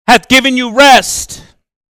hath given you rest,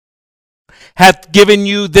 hath given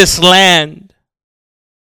you this land.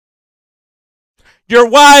 Your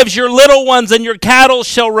wives, your little ones, and your cattle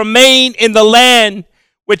shall remain in the land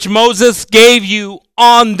which Moses gave you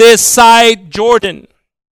on this side Jordan.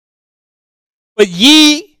 But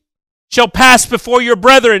ye shall pass before your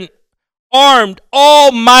brethren, armed,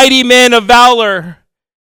 all mighty men of valor,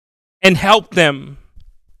 and help them.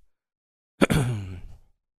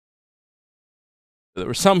 There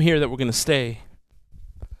were some here that were going to stay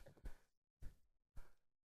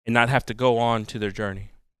and not have to go on to their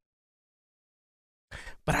journey.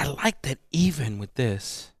 But I like that even with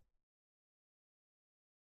this,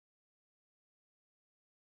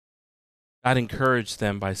 God encouraged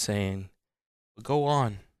them by saying, go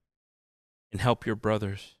on and help your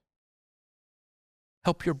brothers.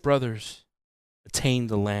 Help your brothers attain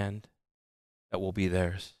the land that will be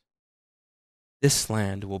theirs. This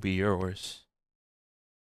land will be yours.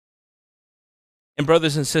 And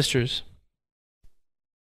brothers and sisters,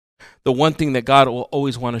 the one thing that God will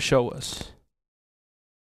always want to show us,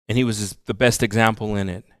 and he was the best example in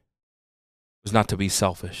it, was not to be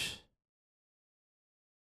selfish.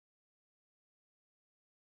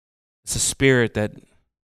 It's a spirit that,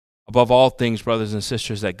 above all things, brothers and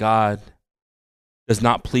sisters, that God does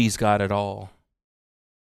not please God at all.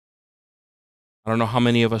 I don't know how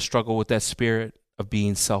many of us struggle with that spirit of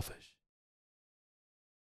being selfish.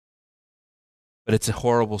 But it's a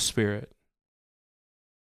horrible spirit.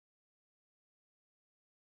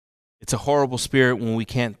 It's a horrible spirit when we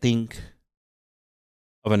can't think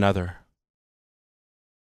of another,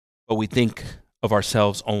 but we think of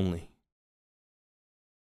ourselves only.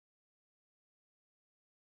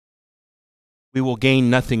 We will gain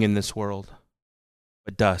nothing in this world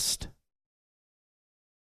but dust.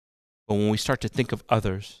 But when we start to think of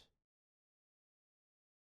others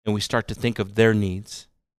and we start to think of their needs,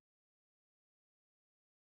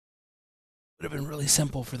 it would have been really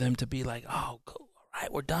simple for them to be like, oh, cool, all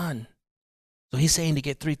right, we're done. So he's saying to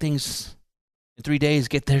get 3 things in 3 days,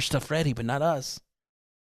 get their stuff ready, but not us.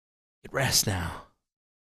 Get rest now.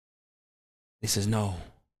 He says, no.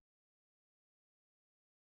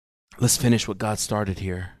 Let's finish what God started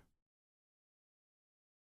here.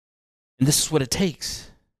 And this is what it takes.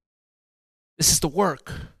 This is the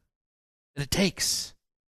work. that it takes.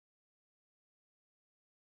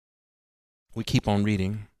 We keep on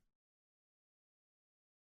reading.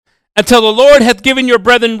 Until the Lord hath given your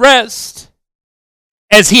brethren rest,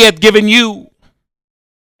 as he hath given you.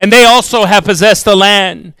 And they also have possessed the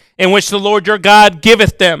land in which the Lord your God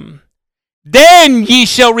giveth them. Then ye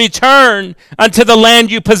shall return unto the land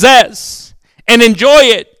you possess, and enjoy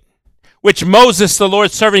it, which Moses the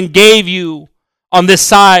Lord's servant gave you on this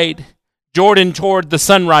side Jordan toward the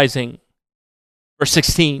sun rising. Verse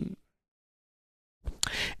 16.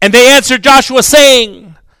 And they answered Joshua,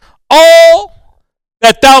 saying, all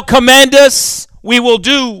that thou commandest we will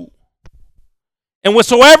do, and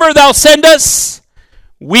whatsoever thou send us,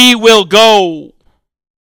 we will go.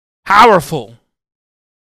 Powerful.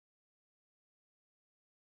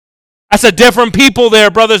 That's a different people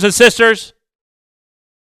there, brothers and sisters.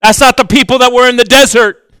 That's not the people that were in the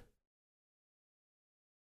desert.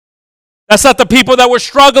 That's not the people that were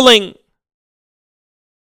struggling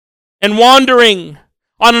and wandering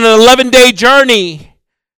on an 11-day journey,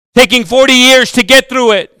 taking 40 years to get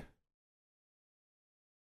through it.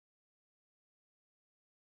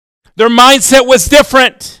 Their mindset was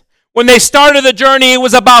different. When they started the journey, it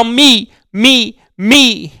was about me, me,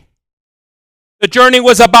 me. The journey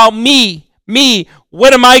was about me, me.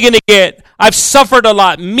 What am I going to get? I've suffered a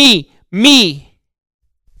lot. Me, me.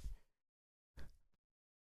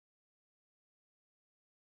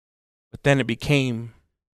 But then it became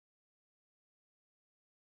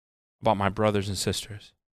about my brothers and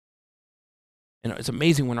sisters. And it's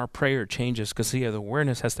amazing when our prayer changes, because the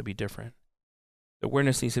awareness has to be different. The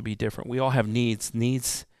awareness needs to be different. We all have needs.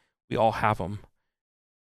 Needs, we all have them.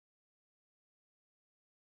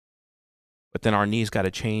 But then our needs got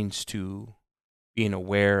to change to being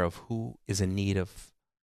aware of who is in need of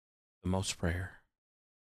the most prayer.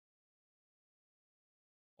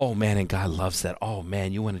 Oh, man, and God loves that. Oh,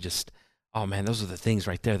 man, you want to just, oh, man, those are the things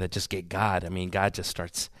right there that just get God. I mean, God just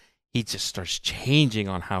starts, he just starts changing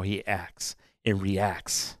on how he acts and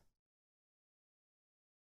reacts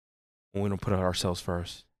when we don't put ourselves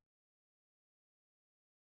first.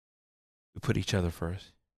 We put each other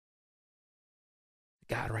first.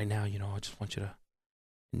 God, right now, I just want you to,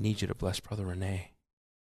 I need you to bless Brother Renee.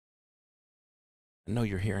 I know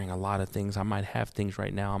you're hearing a lot of things. I might have things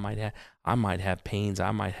right now. I might have pains.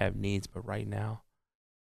 I might have needs. But right now,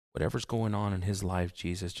 whatever's going on in his life,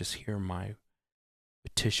 Jesus, just hear my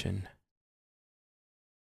petition.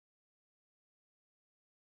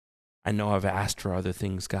 I know I've asked for other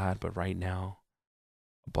things, God, but right now,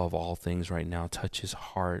 above all things right now, touch his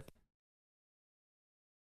heart.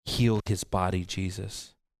 Heal his body,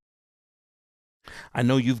 Jesus. I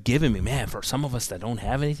know you've given me, man, for some of us that don't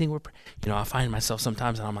have anything, I find myself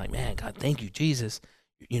sometimes and I'm like, man, God, thank you, Jesus.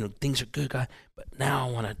 Things are good, God. But now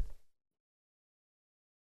I want to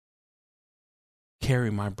carry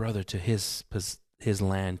my brother to his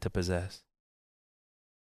land to possess.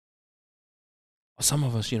 Some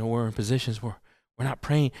of us, we're in positions where we're not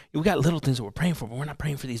praying. We got little things that we're praying for, but we're not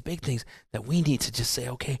praying for these big things that we need to just say,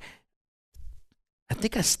 okay, I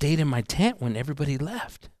think I stayed in my tent when everybody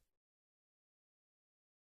left.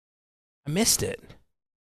 I missed it.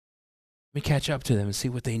 Let me catch up to them and see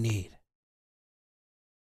what they need.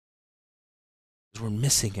 Because we're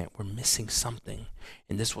missing it. We're missing something.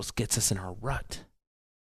 And this is what gets us in our rut.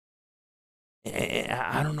 And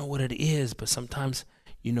I don't know what it is, but sometimes,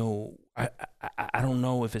 I don't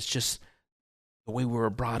know if it's just the way we were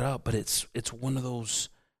brought up, but it's one of those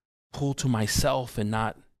pull to myself and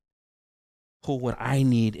not pull what I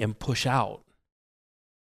need and push out.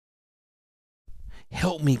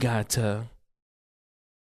 Help me, God, to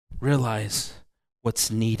realize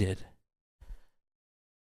what's needed.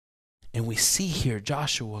 And we see here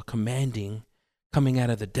Joshua commanding, coming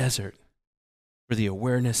out of the desert for the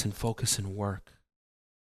awareness and focus and work.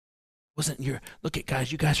 Look at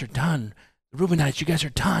guys, you guys are done. The Reubenites, you guys are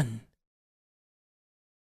done.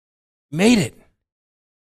 Made it.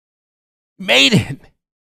 Made it.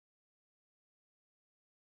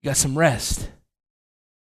 You got some rest.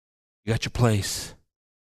 You got your place.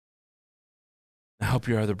 Now help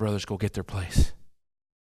your other brothers go get their place.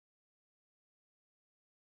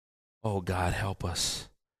 Oh, God, help us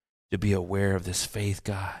to be aware of this faith,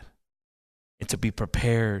 God, and to be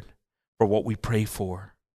prepared for what we pray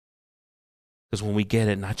for. Because when we get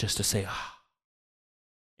it, not just to say,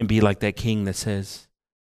 and be like that king that says,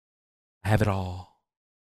 I have it all.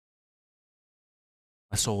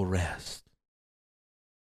 My soul rests.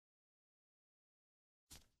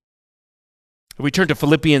 We turn to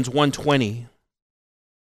Philippians 1:20.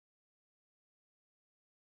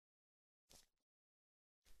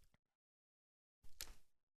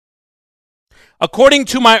 according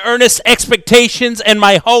to my earnest expectations and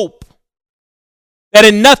my hope, that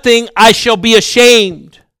in nothing I shall be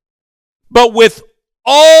ashamed, but with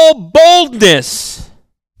all boldness,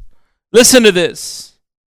 listen to this,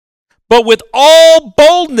 but with all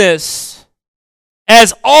boldness,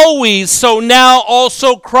 as always, so now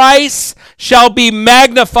also Christ shall be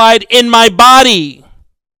magnified in my body,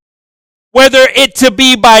 whether it to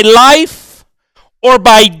be by life or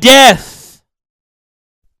by death.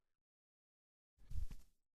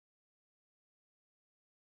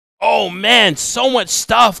 Oh man, so much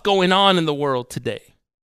stuff going on in the world today.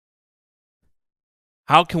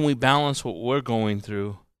 How can we balance what we're going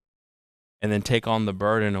through and then take on the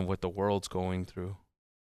burden of what the world's going through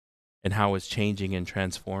and how it's changing and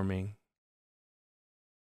transforming?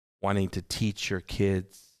 Wanting to teach your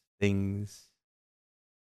kids things.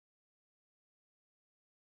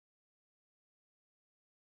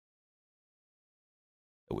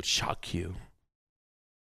 It would shock you.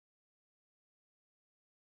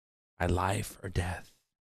 By life or death?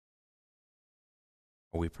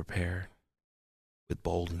 Are we prepared with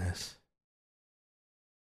boldness?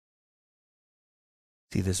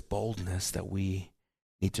 See, this boldness that we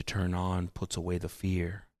need to turn on puts away the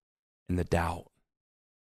fear and the doubt.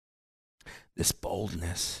 This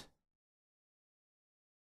boldness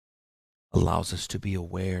allows us to be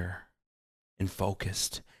aware and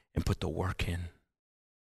focused and put the work in.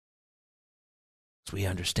 So we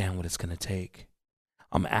understand what it's going to take.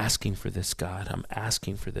 I'm asking for this, God. I'm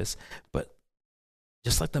asking for this. But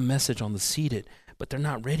just like the message on the seated, but they're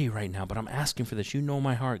not ready right now. But I'm asking for this. You know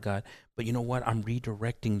my heart, God. But you know what? I'm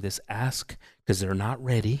redirecting this ask because they're not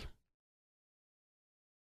ready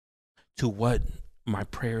to what my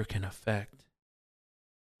prayer can affect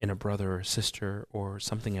in a brother or sister or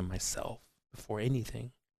something in myself before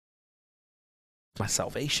anything. My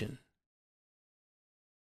salvation.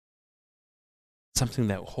 Something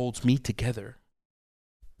that holds me together.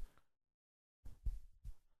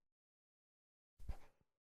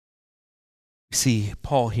 See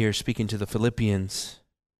Paul here speaking to the Philippians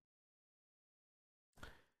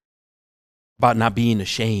about not being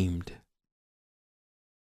ashamed.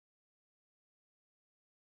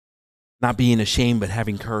 Not being ashamed, but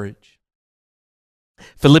having courage.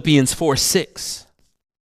 Philippians 4:6.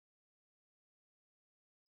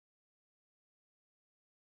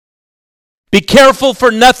 Be careful for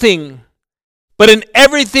nothing, but in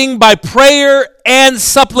everything by prayer and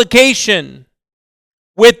supplication.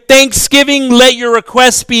 With thanksgiving, let your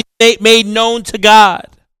requests be made known to God.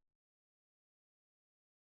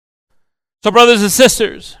 So, brothers and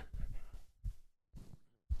sisters,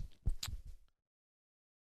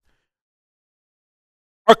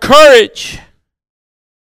 our courage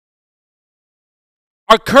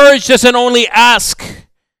doesn't only ask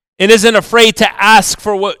and isn't afraid to ask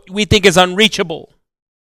for what we think is unreachable.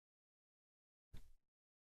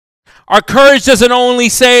 Our courage doesn't only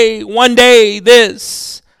say, one day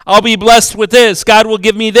this, I'll be blessed with this, God will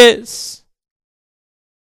give me this.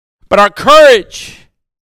 But our courage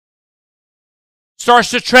starts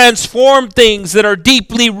to transform things that are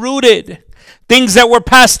deeply rooted, things that were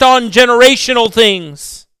passed on, generational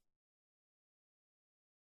things.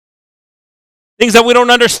 Things that we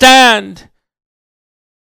don't understand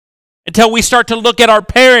until we start to look at our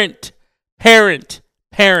parent.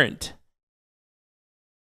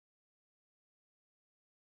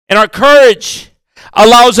 And our courage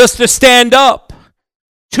allows us to stand up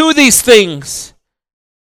to these things,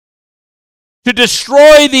 to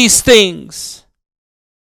destroy these things,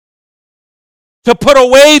 to put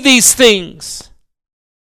away these things.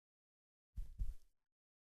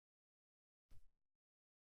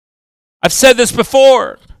 I've said this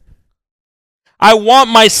before. I want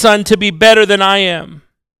my son to be better than I am.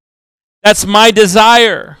 That's my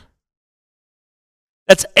desire.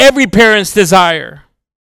 That's every parent's desire.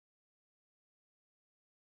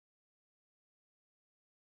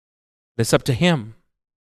 It's up to him.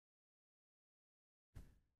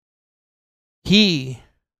 He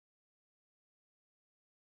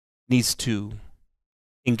needs to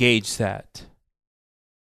engage that.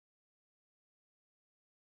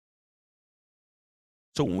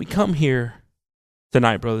 So when we come here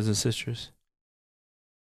tonight, brothers and sisters,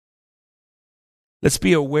 let's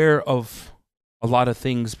be aware of a lot of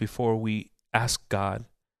things before we ask God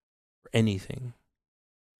for anything.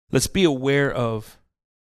 Let's be aware of,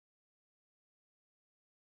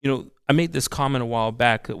 I made this comment a while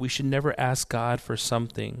back that we should never ask God for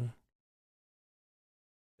something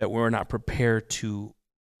that we're not prepared to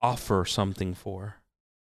offer something for.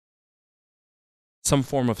 Some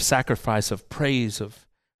form of sacrifice, of praise,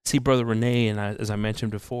 see Brother Renee, and as I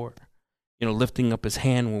mentioned before, lifting up his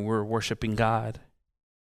hand when we're worshiping God.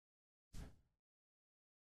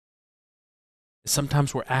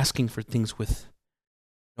 Sometimes we're asking for things with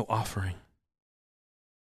no offering.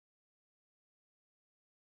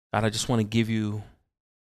 God, I just want to give you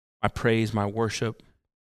my praise, my worship.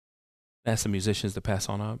 Ask the musicians to pass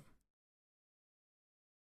on up.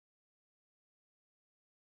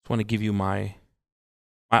 I just want to give you my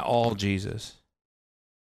all, Jesus.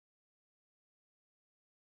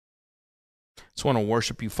 I just want to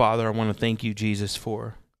worship you, Father. I want to thank you, Jesus,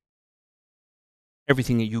 for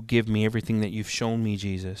everything that you give me, everything that you've shown me,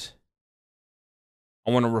 Jesus.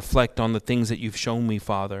 I want to reflect on the things that you've shown me,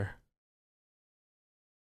 Father.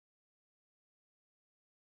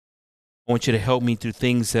 I want you to help me through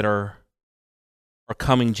things that are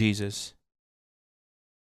coming, Jesus.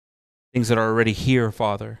 Things that are already here,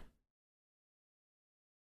 Father.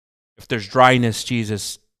 If there's dryness,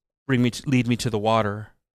 Jesus, lead me to the water.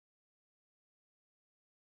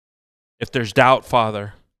 If there's doubt,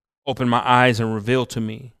 Father, open my eyes and reveal to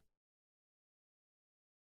me.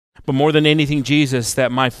 But more than anything, Jesus,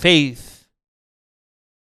 that my faith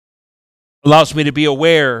allows me to be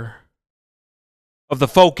aware of the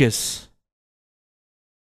focus,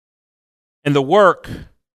 and the work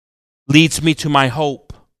leads me to my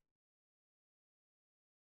hope.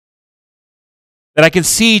 That I can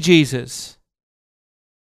see Jesus.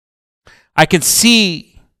 I can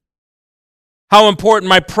see how important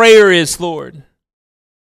my prayer is, Lord.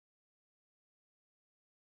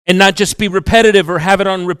 And not just be repetitive or have it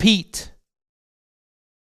on repeat.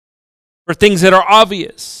 For things that are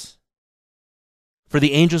obvious. For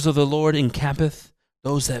the angels of the Lord encampeth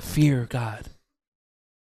those that fear God.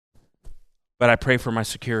 But I pray for my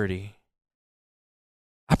security.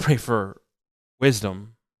 I pray for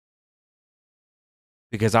wisdom.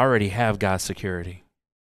 Because I already have God's security.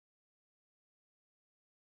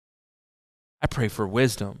 I pray for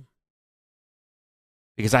wisdom.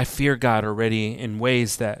 Because I fear God already in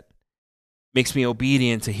ways that makes me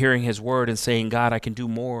obedient to hearing his word and saying, God, I can do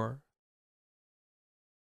more.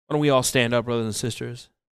 Why don't we all stand up, brothers and sisters?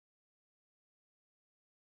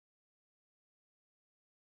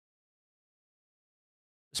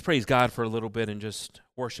 Let's praise God for a little bit and just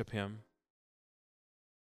worship him.